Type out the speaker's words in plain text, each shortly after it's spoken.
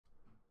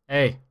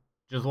Hey,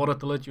 just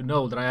wanted to let you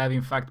know that I have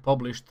in fact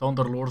published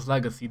Thunderlord's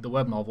Legacy, the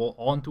web novel,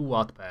 onto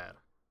Wattpad.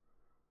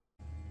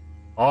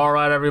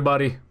 Alright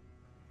everybody,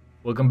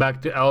 welcome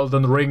back to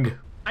Elden Ring.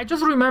 I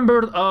just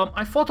remembered,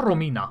 I fought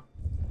Romina.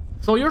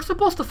 So you're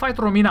supposed to fight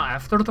Romina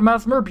after the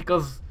Mesmer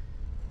because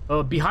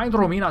behind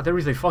Romina there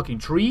is a fucking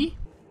tree.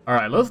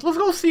 Alright, let's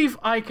go see if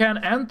I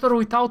can enter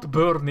without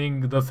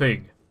burning the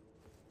thing.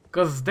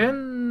 Cause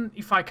then,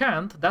 if I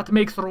can't, that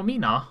makes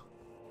Romina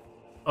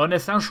an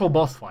essential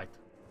boss fight.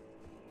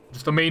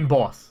 Just the main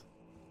boss.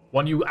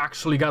 One you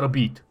actually gotta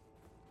beat.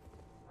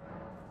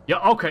 Yeah,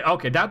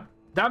 okay,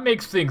 that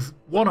makes things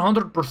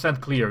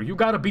 100% clear. You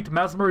gotta beat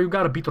Mesmer, you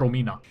gotta beat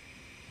Romina.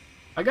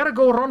 I gotta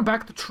go run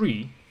back to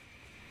tree.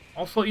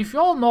 Also, if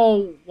y'all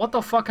know what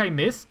the fuck I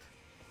missed,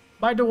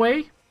 by the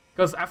way,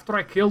 because after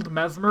I killed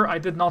Mesmer, I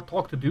did not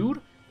talk to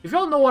Dude. If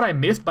y'all know what I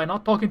missed by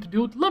not talking to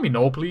Dude, let me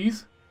know,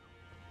 please.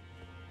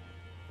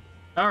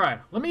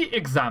 Alright, let me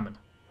examine.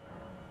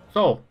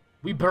 So,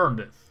 we burn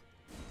this.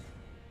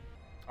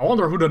 I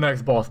wonder who the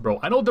next boss, bro.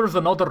 I know there's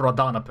another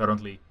Radahn,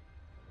 apparently.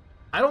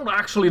 I don't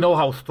actually know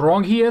how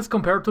strong he is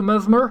compared to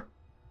Mesmer.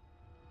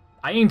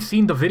 I ain't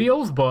seen the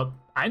videos, but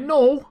I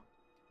know.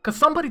 Because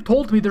somebody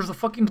told me there's a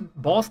fucking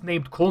boss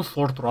named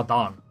Consort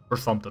Radahn, or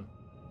something.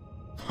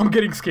 I'm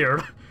getting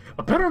scared.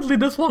 Apparently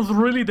this one's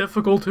really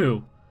difficult,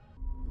 too.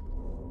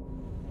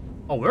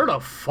 Oh, where the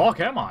fuck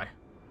am I?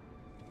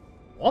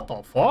 What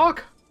the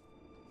fuck?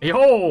 Yo,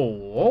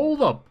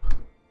 hold up.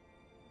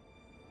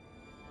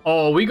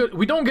 Oh, we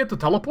don't get to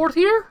teleport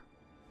here?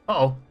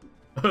 Uh-oh.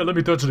 Let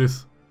me touch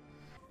this.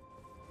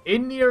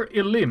 In near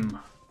Ilim.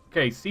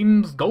 Okay,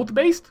 seems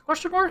goat-based?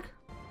 Question mark?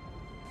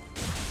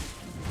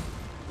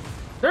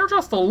 They're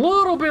just a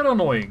little bit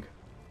annoying.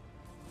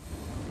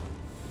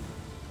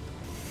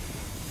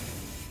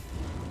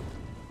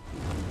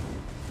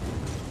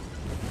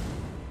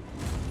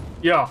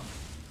 Yeah.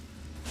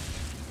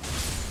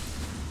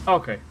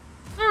 Okay.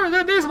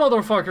 These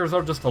motherfuckers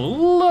are just a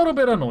little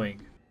bit annoying.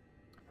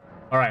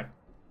 Alright.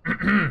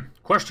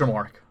 Question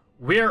mark.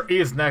 Where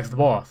is next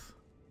boss?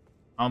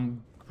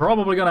 I'm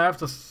probably gonna have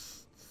to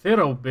sit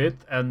a bit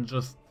and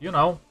just, you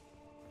know,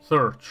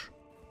 search.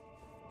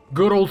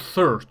 Good old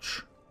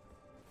search.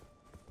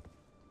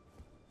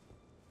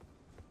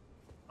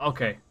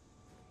 Okay.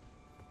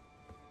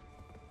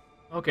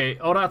 Okay,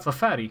 oh, that's a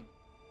fatty.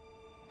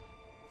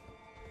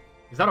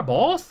 Is that a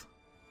boss?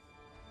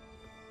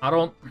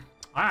 I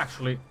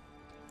actually...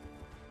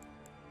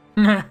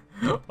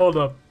 Hold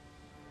up.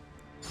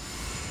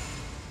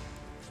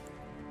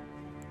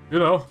 You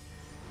know.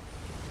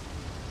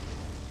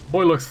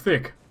 Boy looks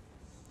thick.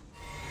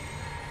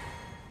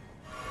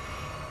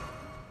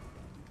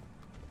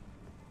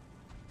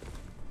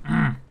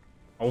 I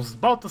was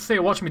about to say,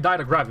 watch me die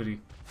to gravity.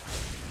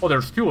 Oh,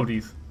 there's two of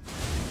these.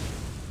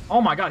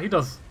 Oh my god, he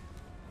does...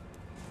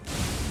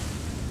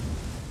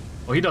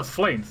 Oh, he does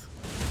flames.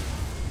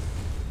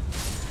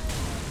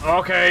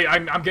 Okay,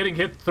 I'm getting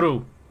hit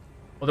through.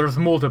 Oh, there's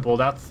multiple,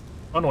 that's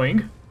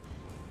annoying.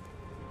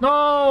 No,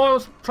 I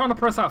was trying to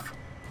press F.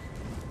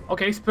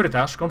 Okay, Spirit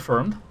Ash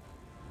confirmed.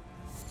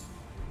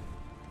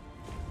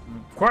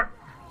 Quack.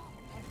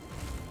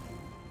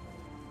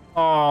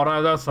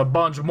 Oh, that's a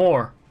bunch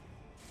more.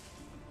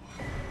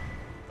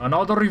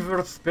 Another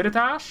reverse Spirit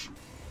Ash?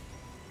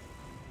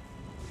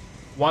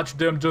 Watch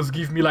them just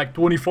give me like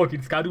 20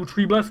 fucking Skadu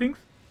Tree blessings.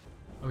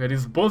 Okay,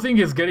 this buzzing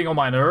is getting on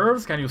my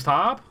nerves. Can you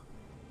stop?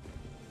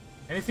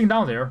 Anything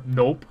down there?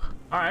 Nope.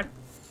 Alright.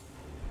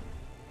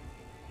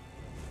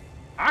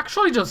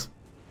 Actually, just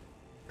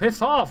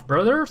piss off,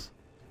 brothers.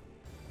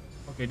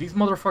 Okay, these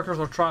motherfuckers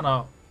are trying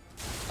to...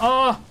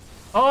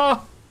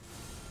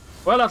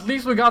 Well, at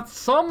least we got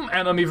some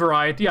enemy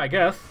variety, I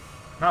guess.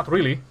 Not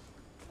really.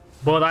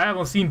 But I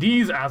haven't seen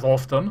these as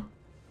often.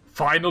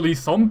 Finally,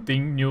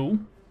 something new.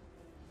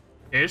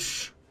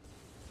 Ish.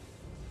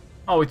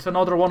 Oh, it's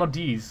another one of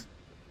these.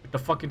 With the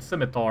fucking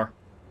scimitar.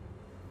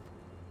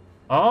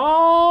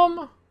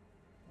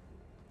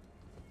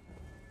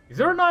 Is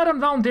there an item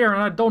down there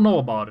and I don't know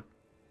about it?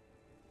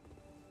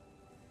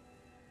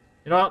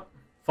 You know what?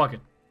 Fuck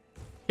it.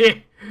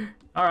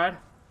 Alright.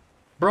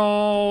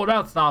 Bro,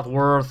 that's not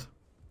worth.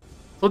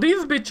 So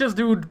these bitches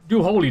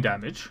do holy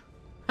damage.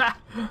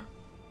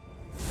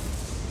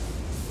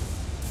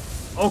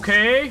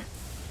 Okay.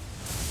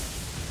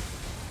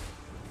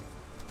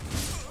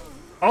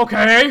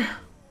 Okay.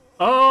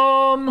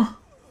 Oh.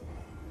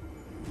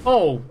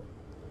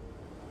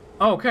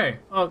 Okay.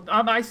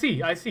 I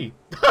see.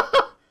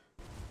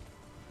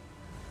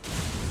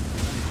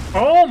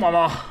 Oh,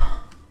 mama.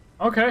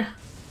 Okay.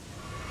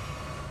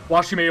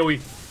 Washi AoE.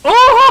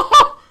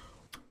 Oh!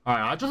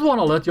 Alright, I just want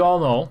to let y'all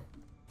know.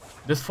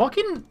 This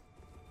fucking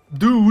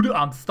dude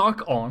I'm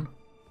stuck on.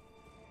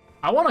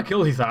 I want to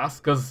kill his ass,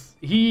 because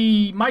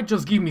he might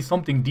just give me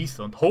something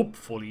decent,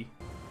 hopefully.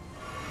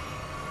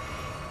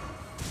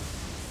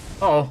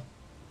 Uh-oh.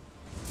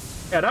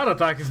 Yeah, that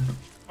attack is...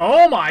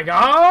 Oh my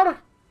god!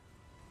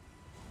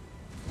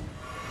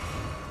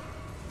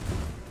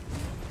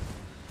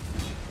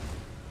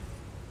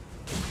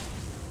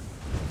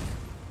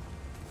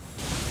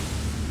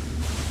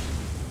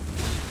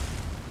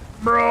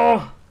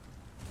 Bro!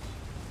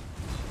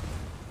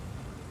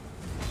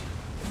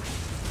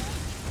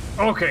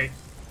 Okay.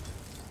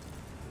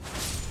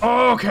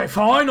 Okay,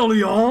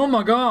 finally! Oh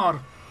my god!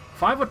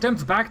 5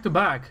 attempts back to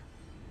back.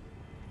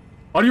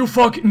 Are you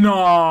fucking...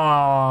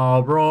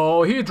 No,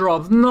 bro, he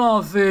drops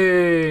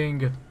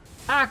nothing!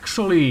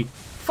 Actually,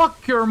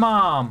 fuck your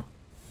mom!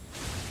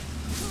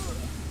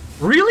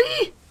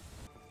 Really?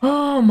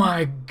 Oh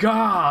my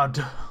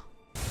god!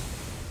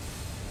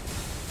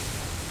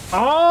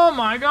 Oh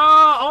my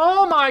god!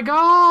 Oh my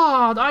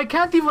god! I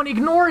can't even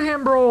ignore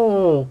him,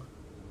 bro!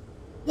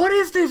 What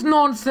is this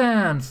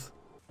nonsense?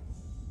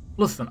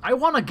 Listen, I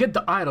wanna get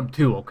the item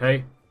too,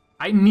 okay?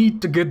 I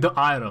need to get the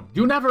item.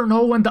 You never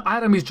know when the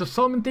item is just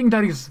something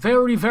that is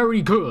very,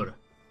 very good.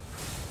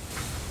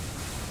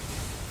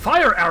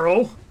 Fire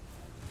arrow?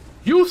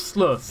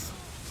 Useless.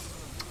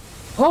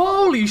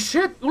 Holy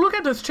shit, look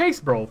at this chase,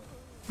 bro.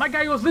 My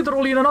guy was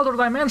literally in another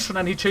dimension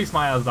and he chased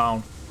my ass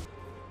down.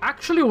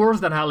 Actually worse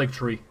than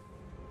S.T.A.L.K.E.R.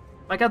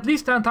 Like at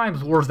least 10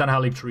 times worse than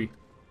S.T.A.L.K.E.R.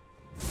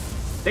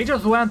 They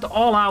just went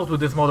all out with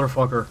this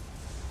motherfucker.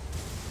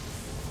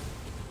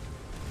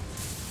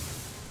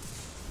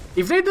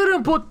 If they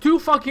didn't put 2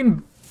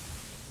 fucking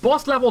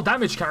boss level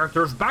damage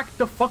characters back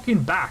to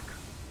fucking back.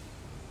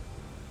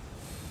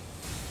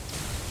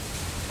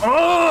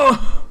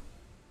 Oh!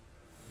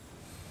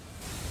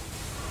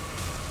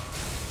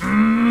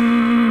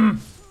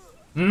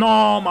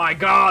 No, my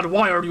god,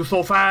 why are you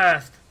so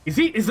fast? Is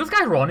this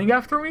guy running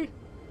after me?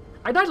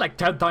 I died like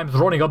 10 times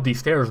running up these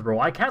stairs, bro.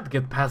 I can't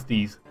get past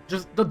these.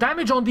 Just the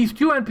damage on these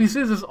 2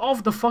 NPCs is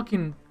off the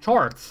fucking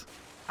charts.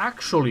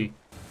 Actually.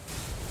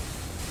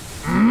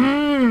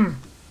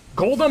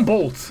 Golden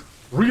bolts.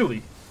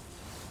 Really?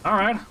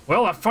 Alright.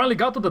 Well, I finally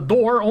got to the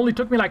door. Only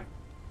took me like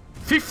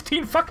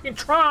 15 fucking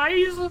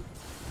tries.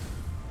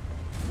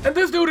 And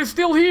this dude is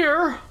still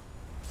here.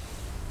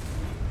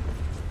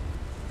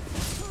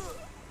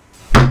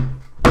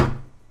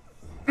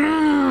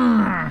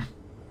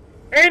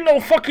 Ain't no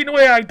fucking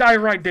way I die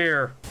right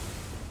there.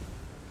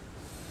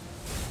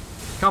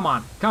 Come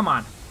on, come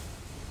on.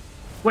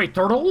 Wait,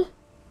 turtle?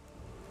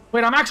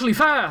 Wait, I'm actually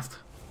fast.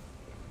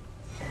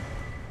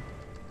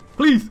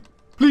 Please,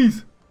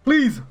 please,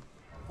 please.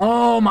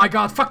 Oh my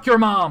god, fuck your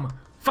mom.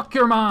 Fuck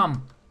your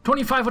mom.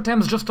 25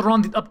 attempts just to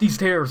run up these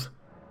stairs.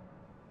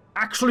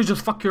 Actually,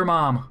 just fuck your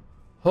mom.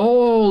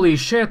 Holy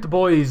shit,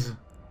 boys.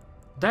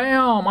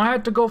 Damn, I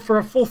had to go for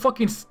a full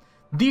fucking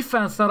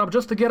defense setup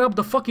just to get up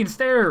the fucking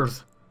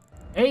stairs.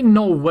 Ain't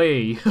no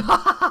way.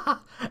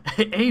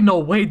 Ain't no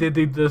way they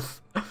did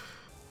this.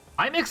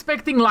 I'm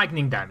expecting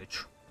lightning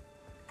damage.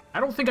 I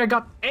don't think I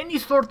got any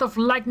sort of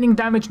lightning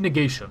damage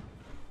negation.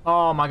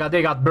 Oh my god,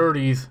 they got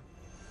birdies.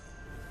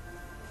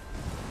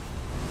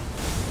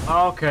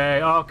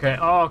 Okay, okay,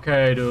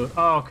 okay, dude.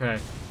 Okay,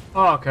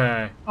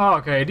 okay,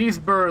 okay. These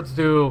birds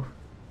do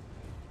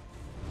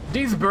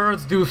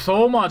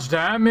so much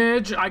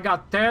damage. I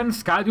got 10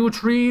 Skydew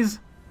trees.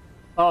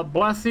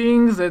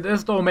 Blessings.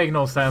 This don't make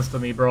no sense to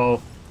me,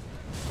 bro.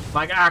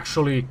 Like,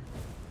 actually.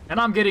 And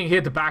I'm getting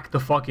hit back to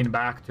fucking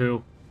back,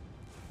 too.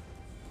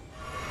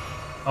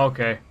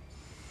 Okay.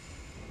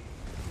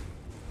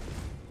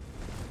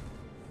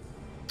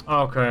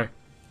 Okay.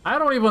 I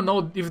don't even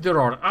know if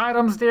there are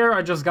items there.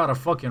 I just gotta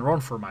fucking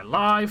run for my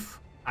life.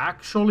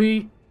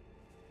 Actually.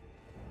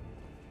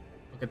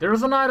 Okay,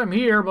 there's an item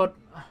here, but...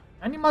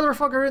 Any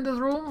motherfucker in this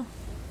room?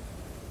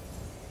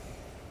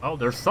 Oh,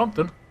 there's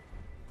something.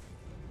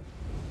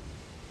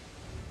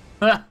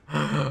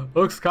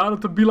 Looks kinda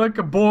to be like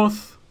a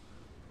boss.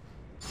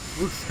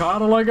 Looks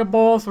kinda like a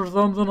boss or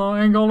something,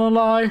 I ain't gonna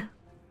lie.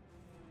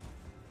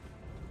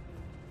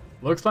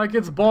 Looks like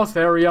it's boss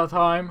area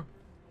time.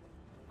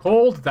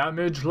 Cold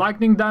damage,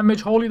 lightning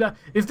damage, holy damage.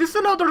 Is this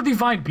another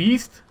divine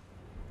beast?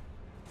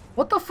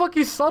 What the fuck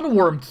is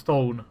sunworm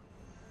stone?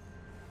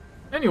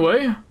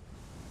 Anyway.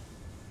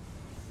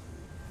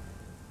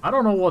 I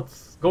don't know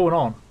what's going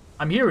on.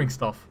 I'm hearing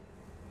stuff.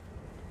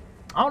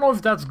 I don't know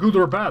if that's good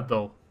or bad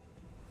though.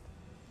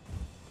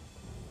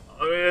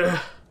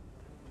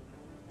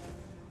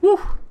 Whew.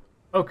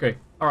 Okay.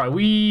 Alright,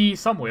 we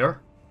somewhere.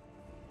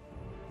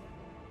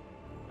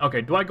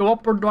 Okay, do I go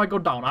up or do I go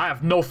down? I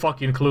have no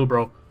fucking clue,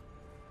 bro.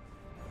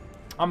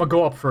 I'm gonna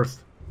go up first.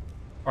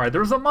 Alright,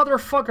 there's a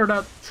motherfucker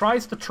that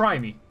tries to try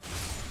me.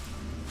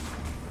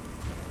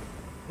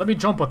 Let me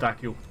jump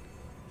attack you.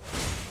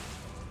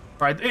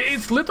 Alright,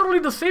 it's literally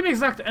the same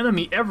exact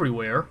enemy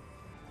everywhere.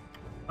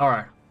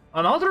 Alright,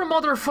 another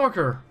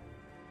motherfucker.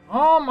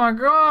 Oh my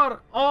god.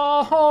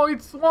 Oh,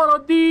 it's one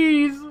of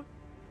these.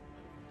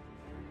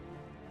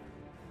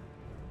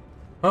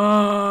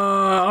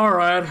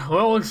 Alright.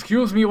 Well,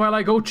 excuse me while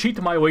I go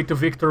cheat my way to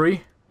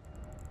victory.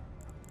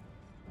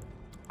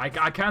 I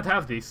can't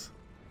have these.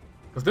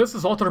 Because this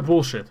is utter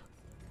bullshit.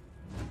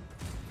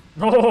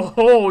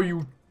 Oh,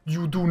 you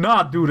do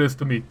not do this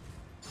to me.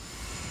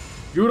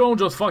 You don't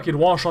just fucking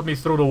one-shot me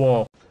through the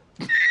wall.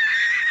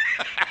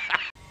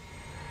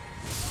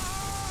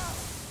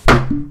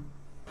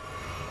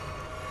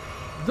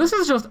 This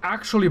is just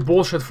actually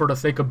bullshit for the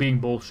sake of being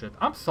bullshit.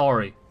 I'm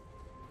sorry.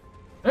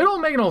 It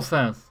don't make no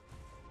sense.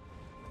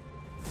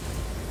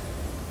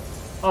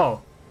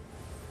 Oh.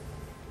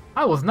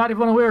 I was not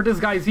even aware this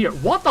guy's here.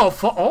 What the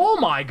fuck? Oh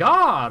my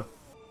god!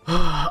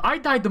 I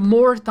died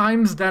more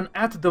times than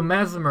at the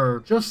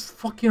Mesmer. Just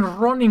fucking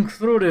running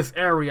through this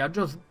area.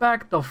 Just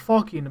back the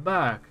fucking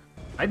back.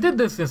 I did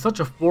this in such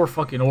a poor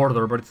fucking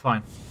order, but it's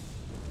fine.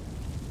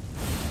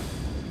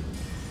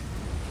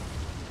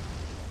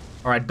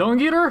 Alright,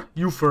 Dung-Eater,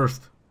 you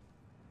first.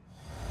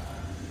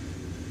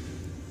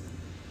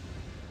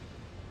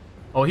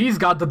 Oh, he's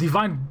got the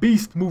Divine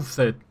Beast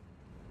moveset.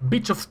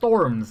 Beach of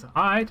Storms,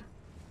 alright.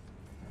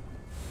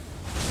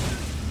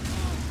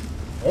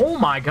 Oh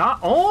my god,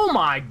 oh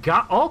my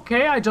god,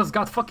 okay, I just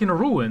got fucking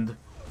ruined.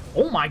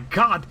 Oh my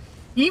god,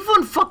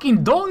 even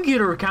fucking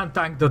Dung-Eater can't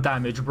tank the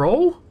damage,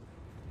 bro.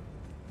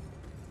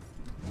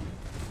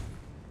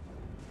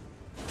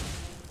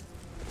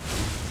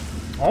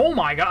 Oh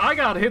my god, I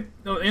got hit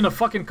in a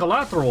fucking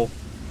collateral.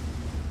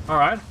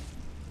 Alright.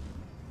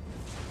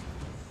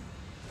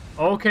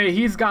 Okay,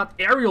 he's got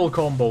aerial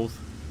combos.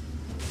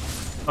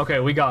 Okay,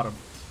 we got him.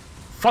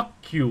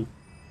 Fuck you.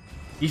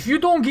 If you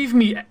don't give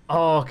me...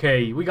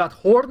 Okay, we got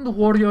Horned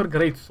Warrior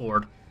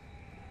Greatsword.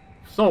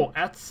 So,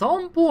 at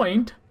some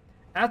point,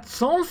 at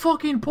some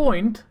fucking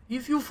point,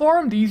 if you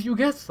farm these, you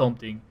get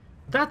something.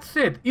 That's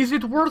it. Is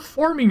it worth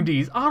farming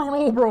these? I don't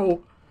know,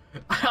 bro.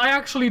 I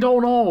actually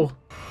don't know.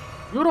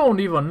 You don't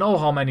even know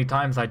how many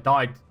times I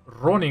died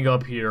running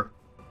up here.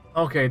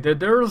 Okay,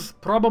 there's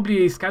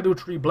probably a Schedule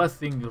Tree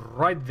Blessing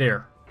right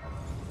there.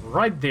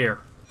 Right there.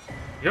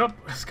 Yep,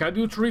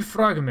 Schedule Tree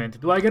Fragment.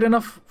 Do I get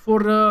enough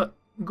for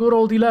good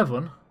old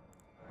 11?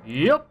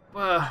 Yep,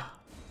 I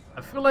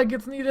feel like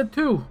it's needed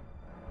too.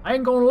 I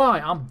ain't gonna lie,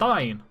 I'm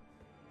dying.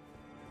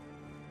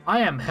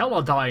 I am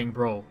hella dying,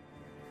 bro.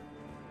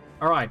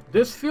 Alright,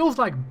 this feels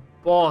like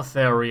boss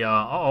area.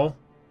 Uh-oh.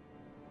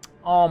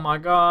 Oh my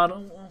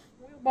god.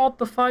 We're about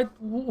to fight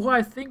who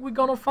I think we're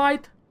gonna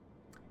fight?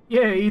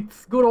 Yeah,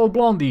 it's good old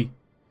Blondie.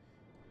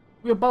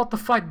 We're about to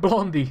fight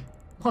Blondie.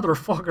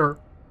 Motherfucker.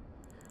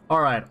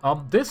 Alright,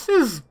 this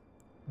is,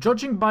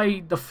 judging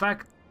by the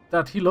fact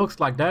that he looks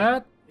like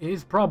that,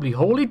 is probably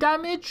holy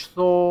damage,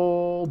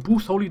 so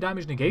boost holy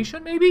damage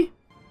negation, maybe?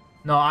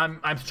 No, I'm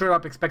straight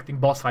up expecting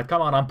boss fight.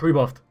 Come on, I'm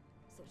pre-buffed.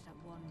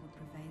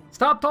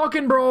 Stop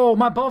talking, bro!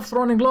 My buff's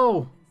running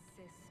low!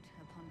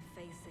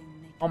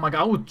 Oh my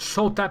god, I would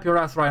so tap your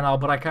ass right now,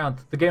 but I can't.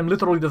 The game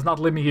literally does not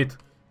let me hit.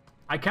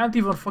 I can't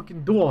even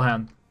fucking dual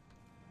hand.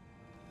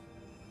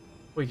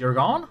 Wait, you're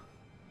gone?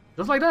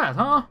 Just like that,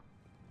 huh?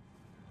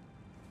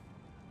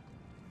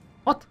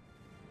 What?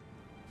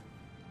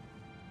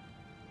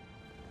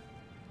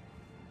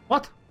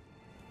 What?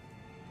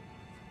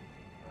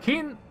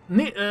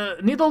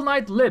 Needle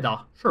Knight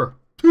Leda. Sure.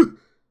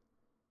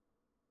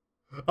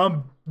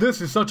 This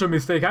is such a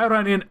mistake. I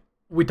ran in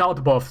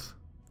without buffs.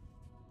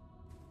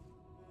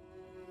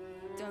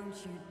 Don't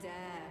you dare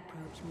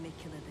approach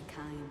Mikula the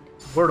Kind.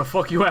 Where the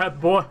fuck you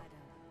at, boy?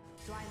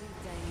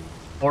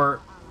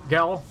 Or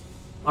gal?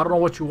 I don't know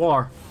what you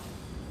are.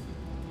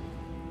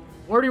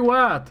 Where are you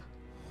at?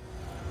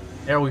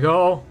 There we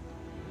go.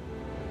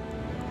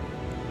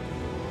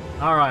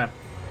 Alright.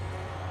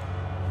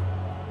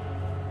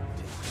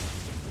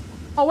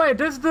 Oh wait,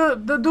 this is the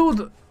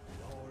dude.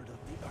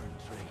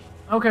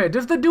 Okay,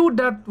 this is the dude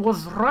that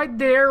was right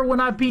there when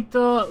I beat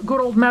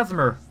good old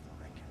Mesmer.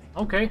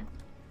 Okay.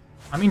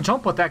 I mean,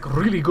 jump attack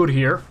really good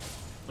here.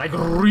 Like,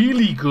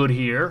 really good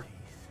here.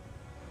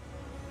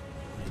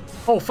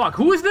 Oh fuck,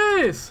 who is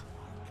this?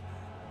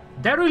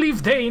 There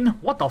Relief Dane.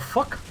 What the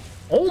fuck?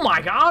 Oh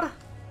my god.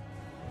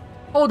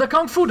 Oh, the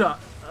Kung Fu,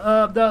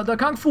 the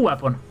Kung Fu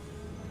weapon.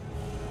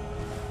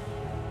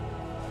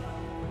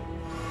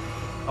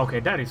 Okay,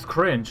 that is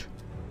cringe.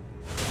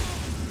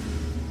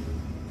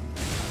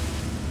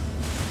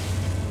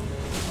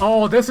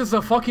 Oh, this is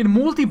a fucking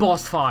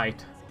multi-boss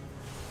fight.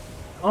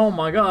 Oh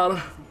my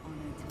god.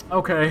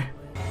 Okay.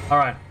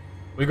 Alright.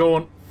 We're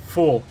going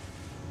full.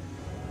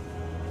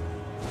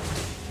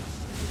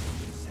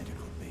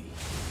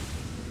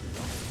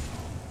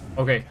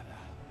 Okay.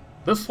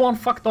 This one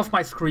fucked off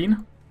my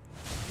screen.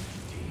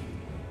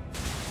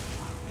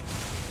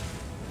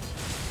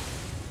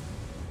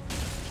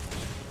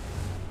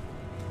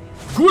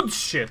 Good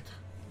shit.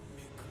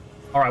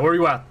 Alright, where are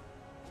you at?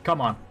 Come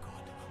on.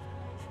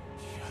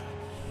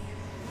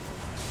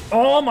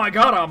 Oh my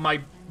god,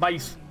 my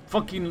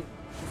fucking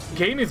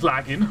game is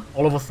lagging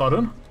all of a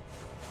sudden.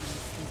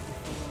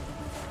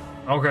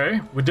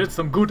 Okay, we did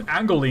some good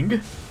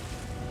angling.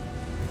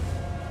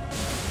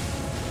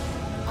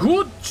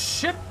 Good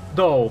shit,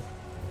 though.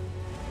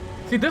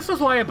 See, this is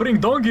why I bring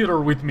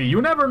Dung-Eater with me.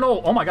 You never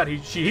know. Oh my god,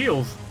 she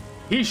heals.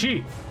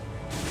 She.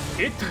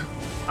 It.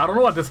 I don't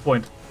know at this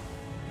point.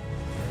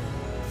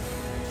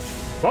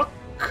 Fuck.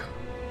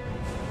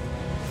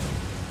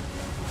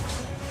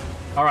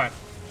 Alright.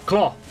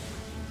 Claw.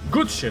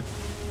 Good shit.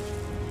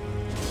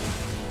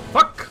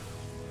 Fuck.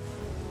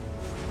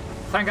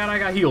 Thank god I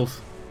got heals.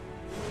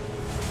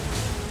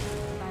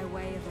 By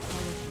way of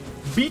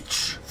apology,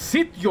 Bitch,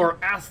 sit your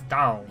ass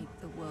down.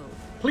 make the world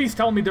Please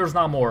tell me there's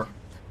not more.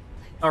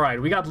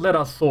 Alright, we got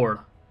Lera's sword.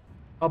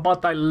 How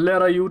about I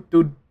let you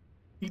to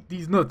eat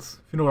these nuts,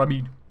 if you know what I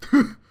mean.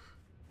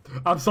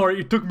 I'm sorry,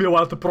 it took me a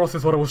while to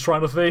process what I was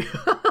trying to say.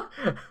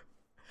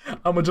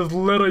 I'ma just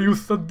let you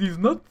set these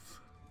nuts.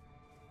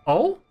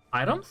 Oh,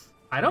 items?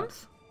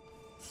 Items?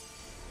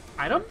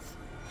 Items?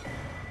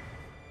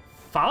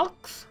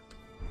 Falks?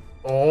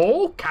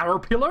 Oh,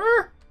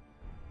 caterpillar?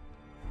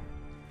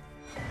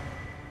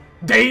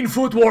 Dane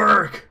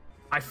footwork!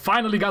 I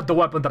finally got the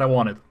weapon that I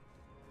wanted.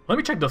 Let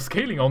me check the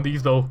scaling on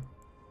these though.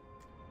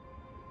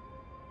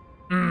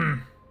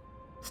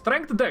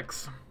 Strength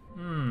dex.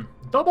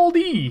 Double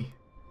D.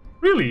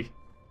 Really?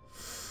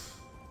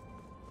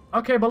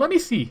 Okay, but let me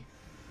see.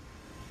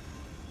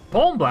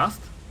 Palm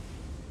blast.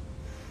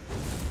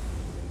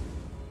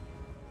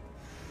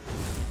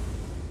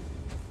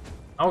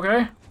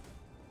 Okay.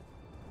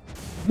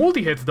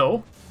 Multi-hits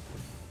though.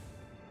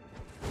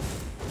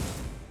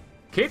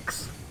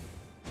 Kicks.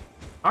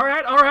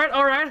 Alright, alright,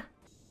 alright.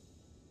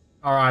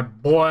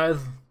 Alright, boys.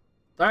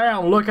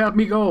 Damn, look at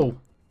me go.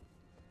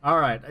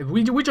 Alright,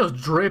 we just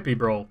drippy,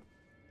 bro.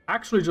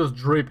 Actually just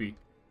drippy.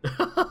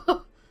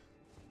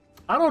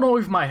 I don't know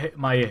if my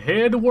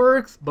head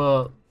works,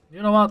 but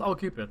you know what? I'll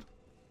keep it.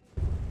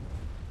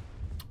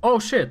 Oh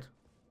shit.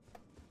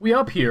 We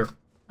up here.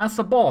 As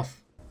a boss.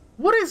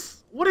 What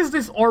is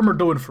this armor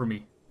doing for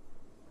me?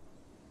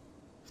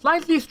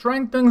 Slightly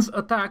strengthens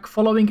attack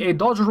following a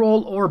dodge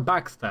roll or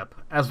backstep,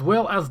 as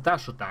well as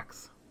dash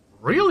attacks.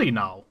 Really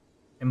now?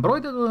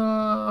 Embroidered,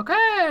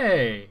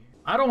 okay.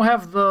 I don't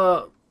have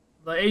the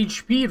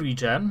HP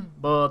regen,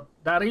 but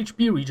that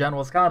HP regen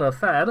was kinda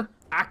sad.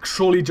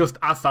 Actually just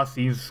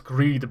Assassin's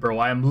Creed, bro.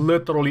 I am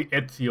literally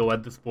Ezio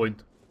at this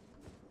point.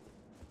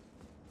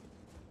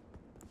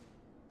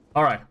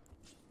 Alright.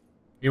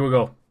 Here we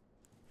go.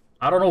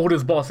 I don't know who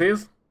this boss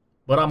is,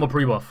 but I'm a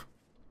pre-buff.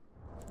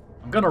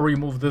 I'm gonna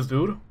remove this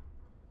dude.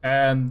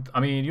 And, I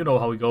mean, you know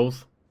how it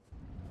goes.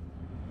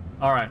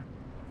 Alright.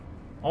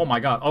 Oh my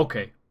god,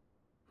 okay.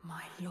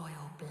 My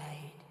loyal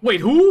blade. Wait,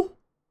 who?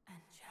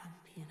 And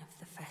champion of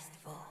the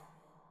festival.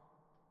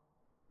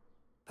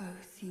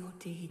 Both your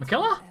deeds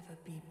Michaela? will ever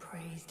be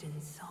praised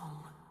in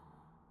song.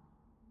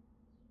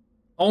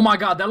 Oh my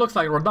god, that looks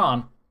like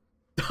Radahn.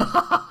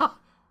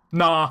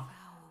 Nah. Vow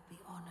will be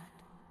honored.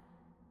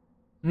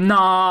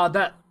 Nah,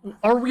 that...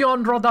 Are we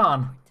on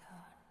Radahn?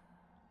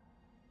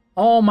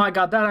 Oh my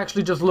god, that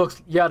actually just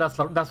looks... Yeah, that's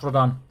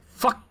Radahn.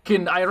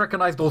 Fucking, I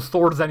recognize those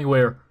swords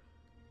anywhere.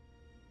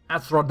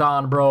 That's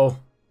Radahn, bro.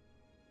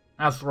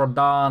 That's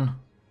Radahn.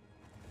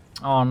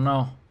 Oh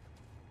no.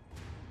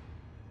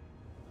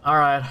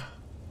 Alright.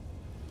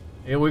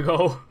 Here we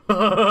go.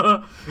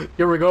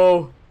 Here we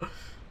go.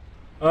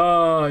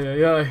 Oh,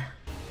 yeah.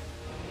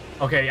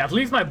 Okay, at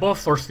least my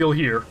buffs are still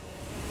here.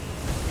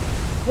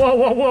 Whoa,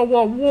 whoa, whoa,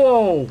 whoa,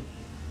 whoa!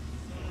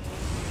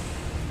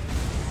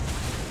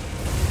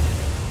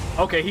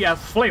 Okay, he has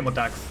flame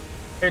attacks.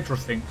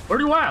 Interesting. Where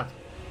are you at?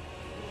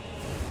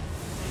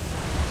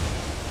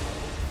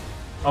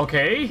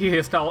 Okay,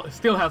 he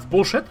still has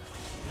bullshit.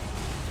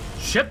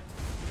 Shit.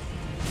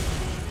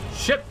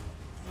 Shit.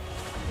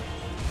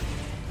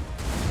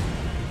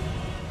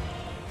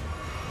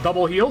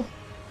 Double heal.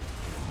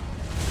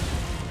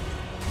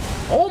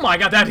 Oh my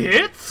god, that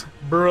hits?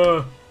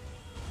 Bruh.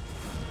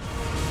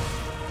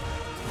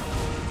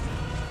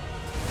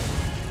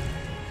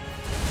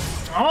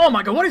 Oh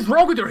my god, what is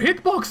wrong with your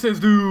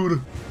hitboxes,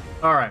 dude?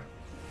 Alright.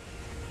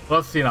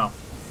 Let's see now.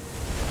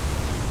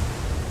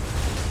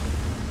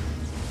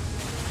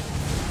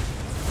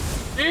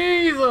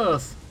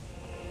 Jesus!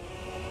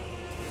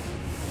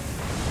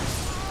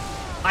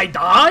 I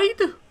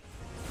died?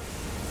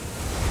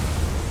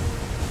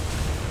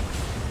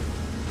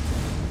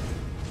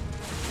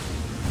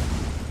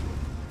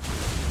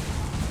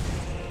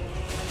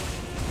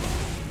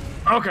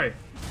 Okay.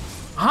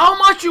 How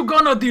much you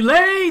gonna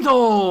delay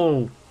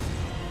though?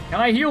 Can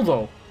I heal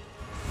though?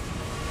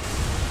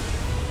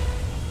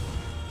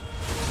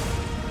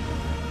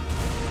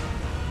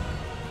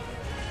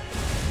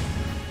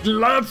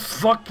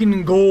 Let's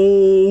fucking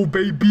go,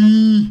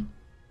 baby!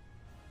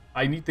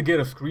 I need to get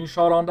a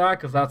screenshot on that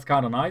because that's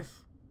kind of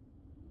nice.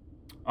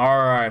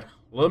 Alright,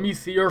 let me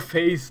see your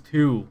face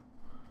too.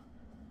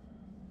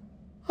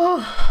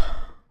 Oh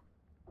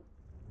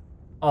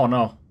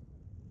no.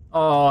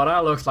 Oh,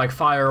 that looks like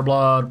fire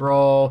blood,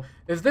 bro.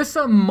 Is this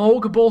a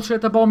Moog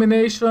bullshit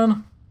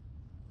abomination?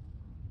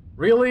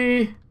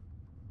 Really?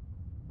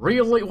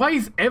 Really? Why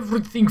is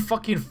everything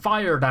fucking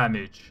fire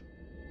damage?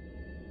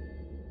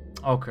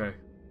 Okay.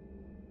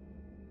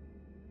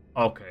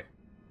 Okay.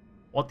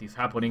 What is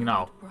happening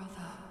now? Brother.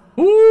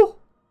 Who?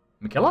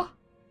 Michaela?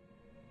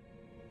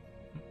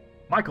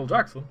 Michael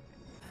Jackson.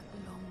 At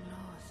long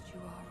last you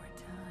are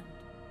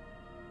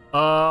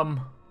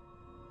returned.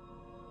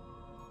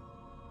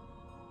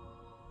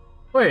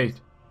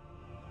 Wait.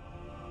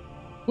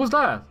 Who's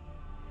that?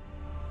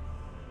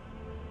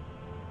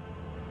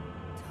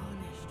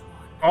 Tarnished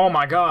one. Oh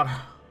my god.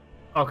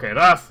 Okay,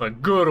 that's a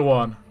good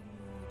one.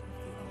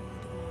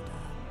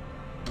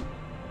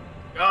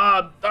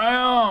 God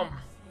damn.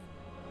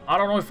 I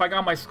don't know if I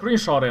got my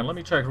screenshot in. Let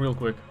me check real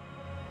quick.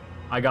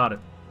 I got it.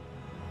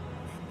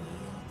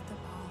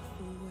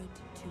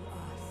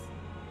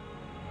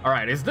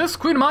 Alright, is this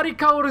Queen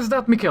Marika or is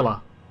that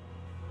Miquella?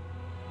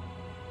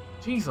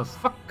 Jesus,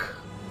 fuck.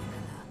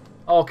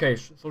 Okay,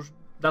 so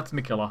that's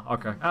Miquella.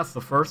 Okay, that's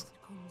the first.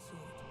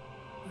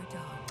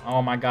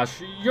 Oh my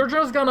gosh, you're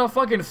just gonna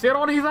fucking sit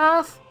on his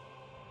ass?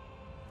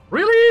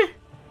 Really?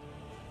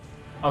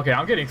 Okay,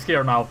 I'm getting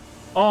scared now.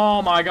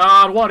 Oh my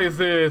god, what is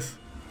this?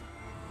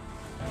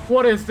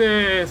 What is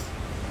this?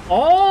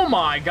 Oh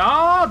my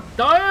god,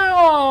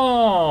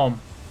 damn!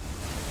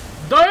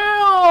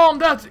 Damn,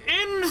 that's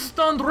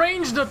instant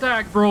ranged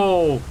attack,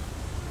 bro!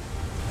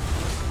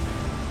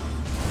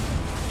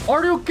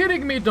 Are you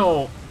kidding me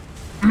though?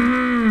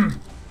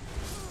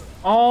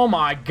 Oh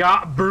my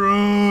god,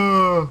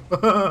 bro!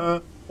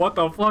 What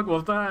the fuck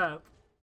was that?